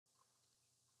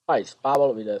Hi, it's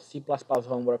Pavel with a C++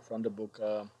 homework from the book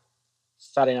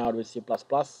Starting Out with C++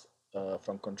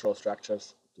 from Control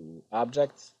Structures to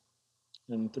Objects.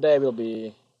 And today we'll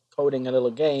be coding a little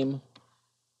game.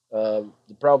 The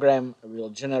program will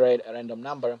generate a random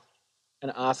number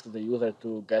and ask the user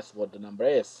to guess what the number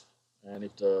is. And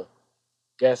if the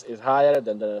guess is higher,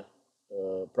 then the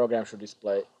program should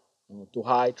display too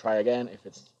high, try again. If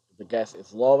the guess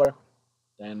is lower,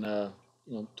 then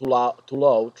too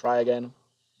low, try again.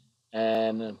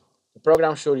 And the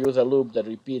program should use a loop that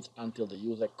repeats until the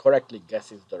user correctly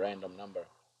guesses the random number.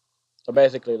 So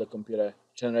basically, the computer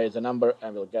generates a number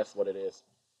and will guess what it is,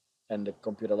 and the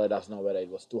computer let us know whether it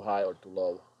was too high or too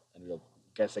low, and we'll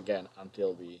guess again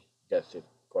until we guess it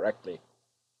correctly.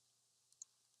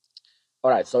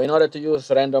 All right. So in order to use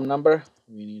random number,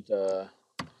 we need a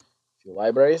few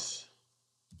libraries,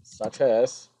 such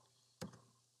as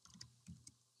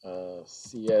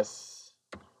CSTD,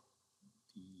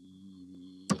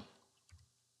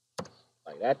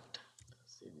 like that.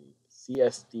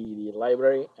 CSTD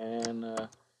library, and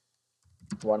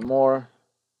one more.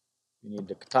 We need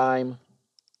the time,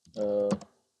 uh,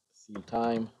 c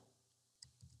time,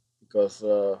 because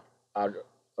our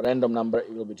random number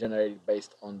it will be generated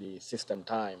based on the system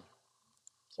time.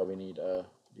 So we need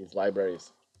these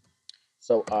libraries.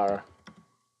 So our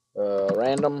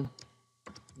random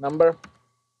number,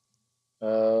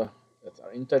 that's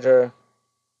our integer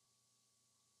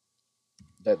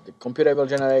that the computer will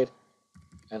generate,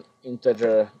 and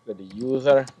integer that the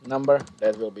user number,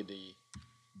 that will be the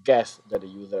guess that the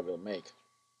user will make.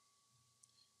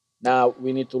 Now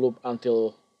we need to loop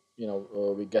until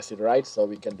we guess it right. So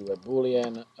we can do a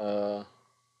boolean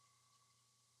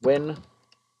win,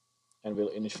 and we'll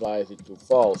initialize it to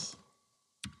false.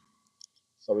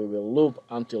 So we will loop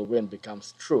until win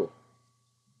becomes true.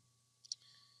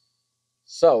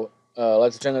 So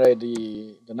let's generate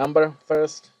the number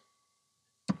first,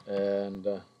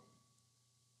 and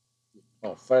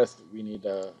first we need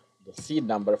the seed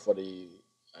number for the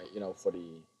for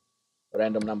the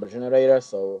random number generator.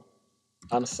 So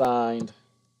unsigned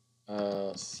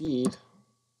seed,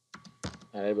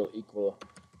 and it will equal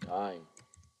time.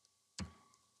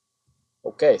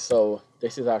 Okay, so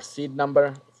this is our seed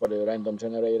number for the random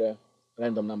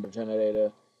number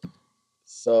generator.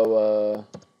 So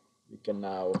we can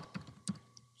now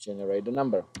generate the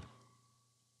number,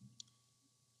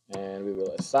 and we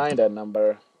will assign that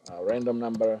number random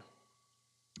number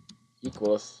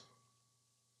equals,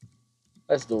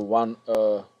 let's do 1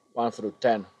 through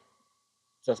 10,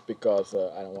 just because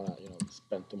I don't want to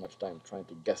spend too much time trying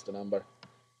to guess the number,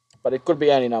 but it could be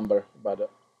any number, but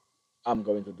I'm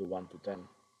going to do 1 to 10.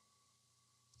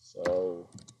 So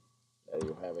there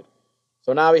you have it.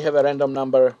 So now we have a random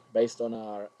number based on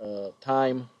our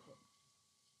time.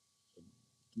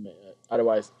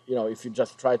 Otherwise, if you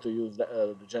just try to use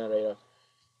the generator,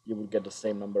 you would get the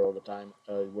same number all the time.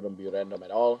 It wouldn't be random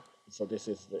at all. So this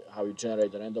is how you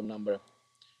generate the random number.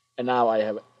 And now I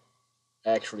have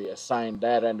actually assigned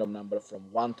that random number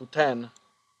from 1 to 10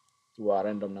 to our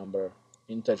random number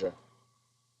integer.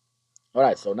 All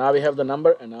right, so now we have the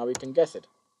number, and now we can guess it.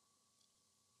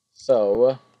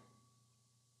 So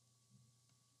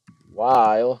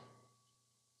while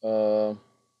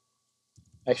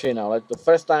actually now, like the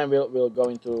first time we'll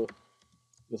going to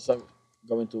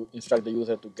instruct the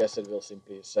user to guess it. We'll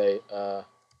simply say I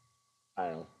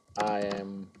don't know, I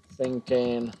am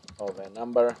thinking of a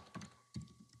number,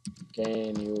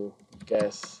 can you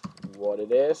guess what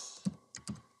it is?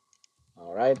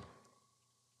 All right,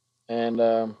 and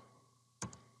the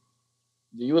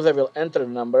user will enter the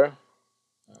number.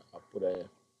 I'll put a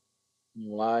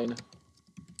new line.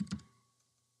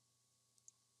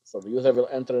 So the user will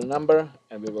enter the number,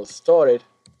 and we will store it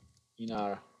in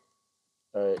our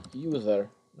user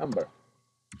number.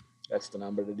 That's the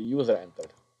number that the user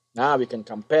entered. Now we can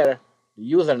compare the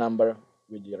user number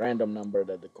with the random number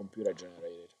that the computer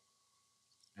generated,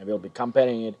 and we'll be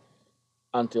comparing it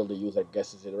until the user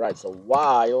guesses it right. So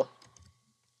while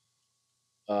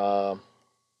our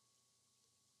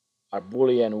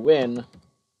boolean win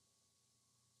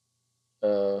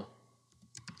uh,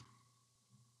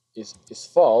 is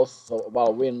false, so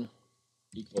while win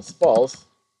equals false,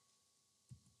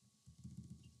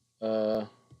 or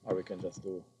we can just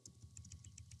do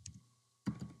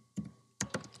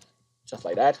just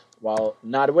like that. While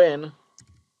not win,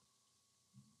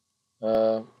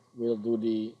 we'll do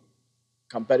the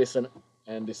comparison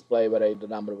and display whether the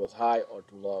number was high or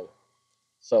too low.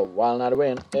 So while not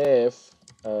win, if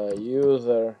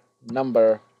user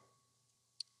number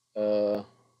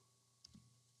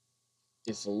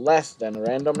is less than a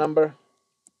random number,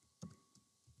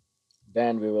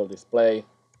 then we will display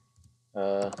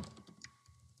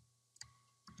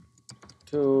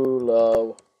too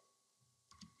low,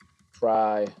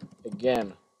 try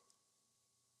again,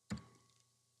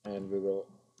 and we will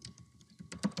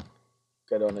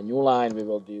get on a new line. We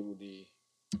will do the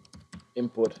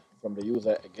input from the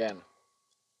user again,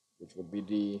 which would be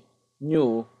the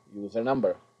new user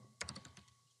number.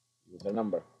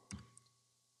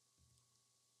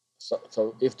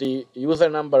 So if the user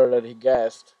number that he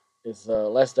guessed is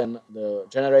less than the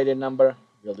generated number,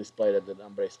 we'll display that the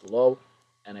number is too low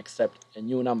and accept a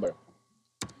new number.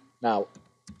 Now,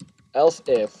 else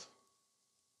if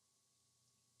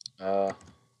the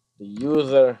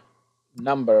user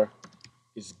number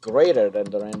is greater than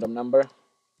the random number,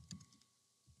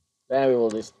 then we will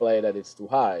display that it's too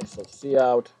high. So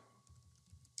cout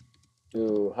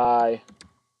too high,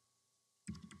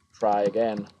 try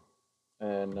again,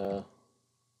 and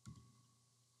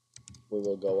we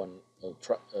will go and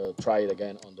try it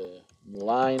again on the new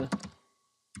line.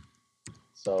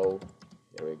 So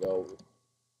here we go,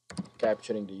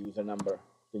 capturing the user number,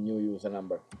 the new user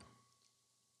number.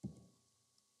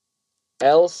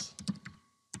 Else,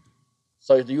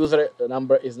 so if the user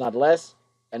number is not less,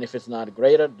 and if it's not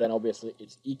greater, then obviously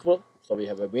it's equal. So we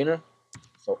have a winner.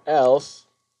 So else,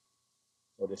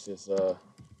 so this is a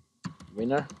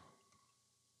winner.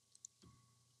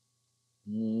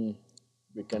 We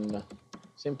can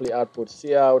simply output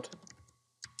cout,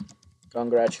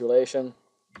 congratulations,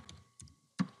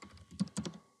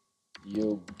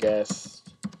 you guessed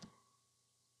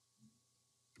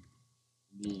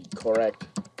the correct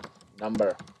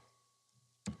number,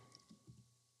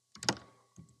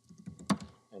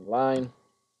 and line.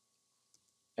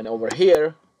 And over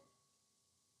here,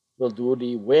 we'll do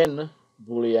the when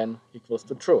boolean equals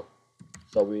to true.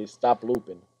 So we stop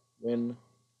looping. When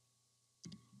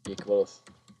equals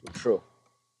to true.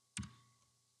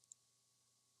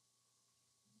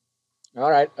 All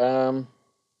right. I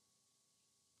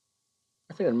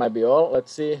think that might be all.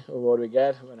 Let's see what we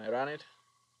get when I run it.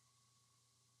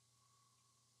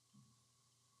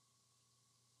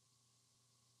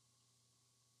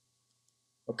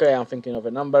 Okay, I'm thinking of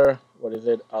a number. What is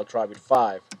it? I'll try with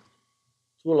 5.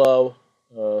 Too low,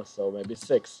 so maybe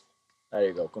 6. There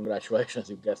you go. Congratulations,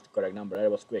 you guessed the correct number. That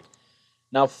was quick.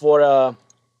 Now for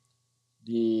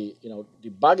the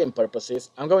debugging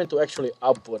purposes, I'm going to actually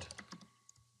output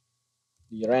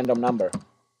the random number,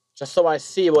 just so I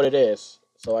see what it is,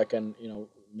 so I can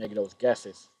make those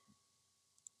guesses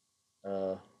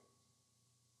and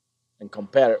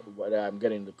compare whether I'm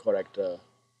getting the correct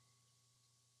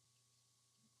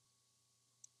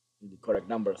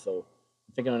number. So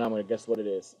I'm thinking of a number. Guess what it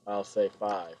is? I'll say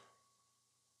 5.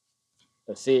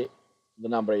 Let's see. The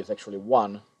number is actually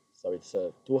 1, so it's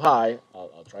too high.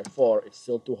 I'll try 4. It's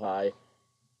still too high.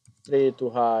 3 too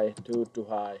high. 2 too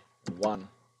high. And 1.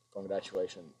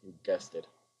 Congratulations, you guessed it.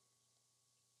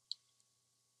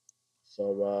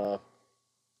 So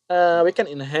we can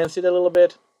enhance it a little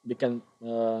bit. We can,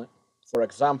 for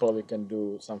example, we can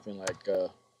do something like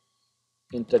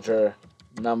integer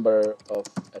number of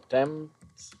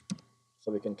attempts.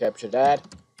 So we can capture that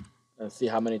and see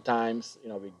how many times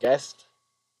we guessed.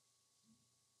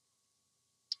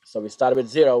 So we start with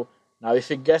 0. Now if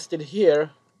we guessed it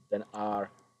here, then our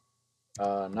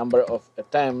number of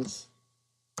attempts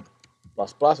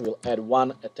plus plus will add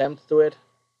 1 attempt to it.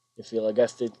 If we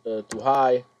guessed it too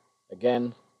high,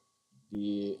 again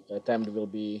the attempt will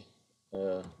be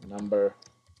number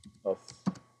of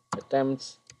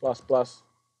attempts plus plus.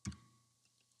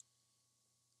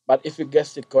 But if we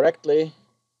guessed it correctly,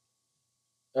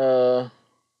 then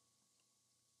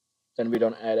we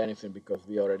don't add anything because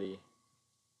we already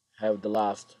have the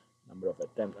last number of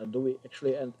attempts. And do we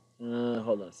actually add?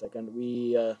 Hold on a second.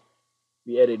 We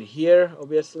added here,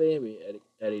 obviously. We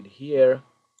added here.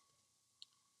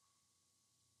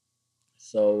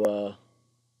 So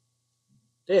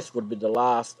this would be the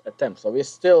last attempt. So we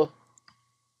still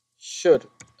should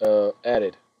add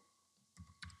it.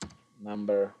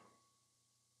 Number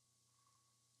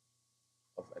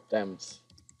of attempts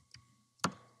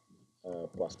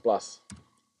plus plus.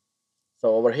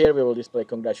 So over here we will display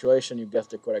congratulations, you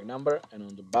guessed the correct number, and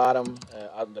on the bottom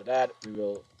under that we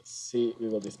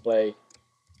will display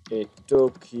it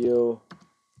took you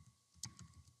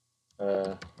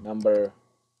number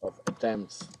of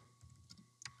attempts.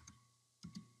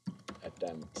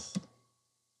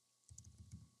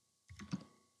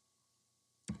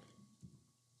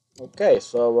 Okay,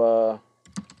 so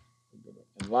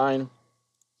in line.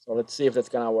 So let's see if that's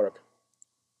gonna work.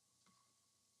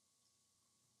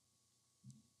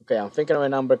 Okay, I'm thinking of a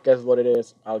number. Guess what it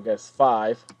is? I'll guess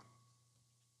 5.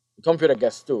 The computer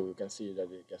guessed 2. You can see that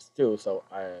it guessed 2, so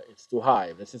it's too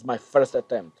high. This is my first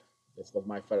attempt. This was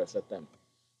my first attempt.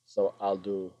 So I'll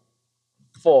do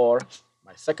 4,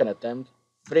 my second attempt,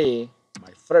 3,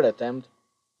 my third attempt,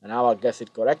 and now I'll guess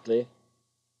it correctly.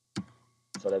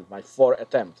 So that's my 4th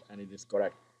attempt, and it is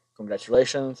correct.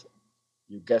 Congratulations,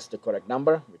 you guessed the correct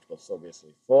number, which was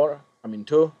obviously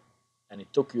 2, and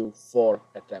it took you 4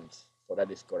 attempts. So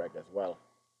that is correct as well.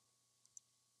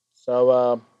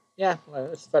 So yeah,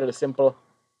 it's fairly simple,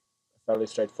 fairly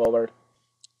straightforward.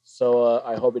 So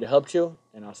I hope it helped you,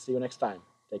 and I'll see you next time.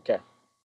 Take care.